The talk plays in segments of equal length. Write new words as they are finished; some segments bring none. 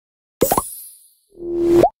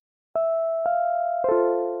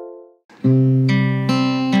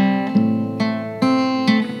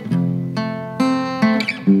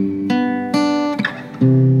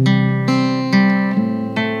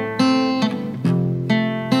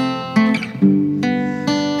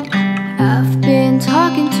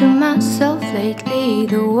myself lately.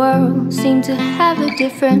 The world seems to have a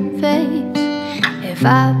different face. If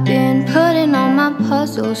I've been putting all my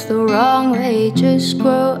puzzles the wrong way, just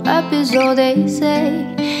grow up is all they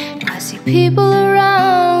say. I see people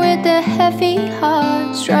around with their heavy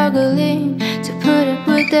hearts, struggling to put up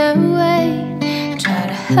with their weight. Try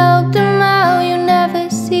to help them out, you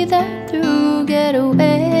never see them through. Get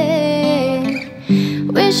away.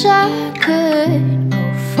 Wish I could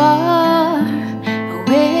go far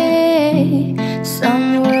away,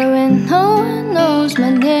 somewhere where no one knows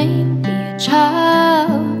my name. Be a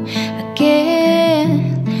child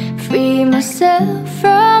again, free myself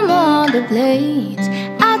from all the blades.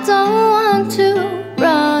 I don't want to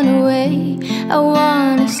run away, I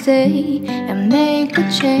wanna stay and make a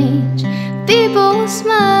change. People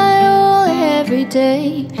smile every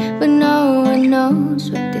day, but no one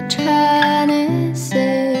knows what they're trying to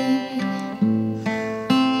say.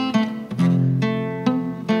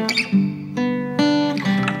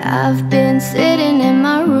 I've been sitting in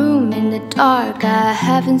my room in the dark. I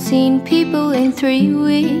haven't seen people in 3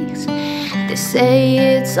 weeks. They say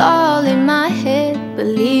it's all in my head.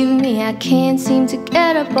 Believe me, I can't seem to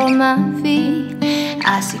get up on my feet.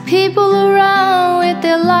 I see people around with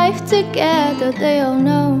their life together. They all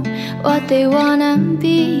know what they wanna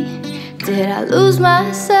be. Did I lose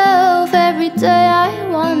myself? Every day I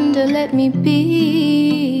wonder, let me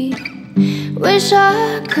be. Wish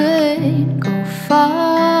I could go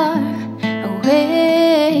far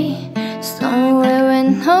away, somewhere where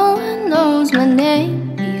no one knows my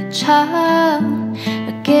name. Be a child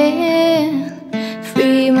again,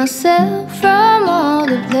 free myself from all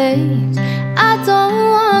the blades. I don't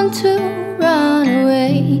want to run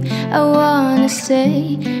away, I wanna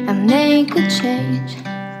stay and make a change.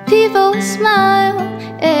 People smile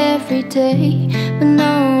every day, but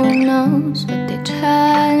no one knows what they're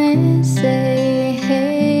trying to say.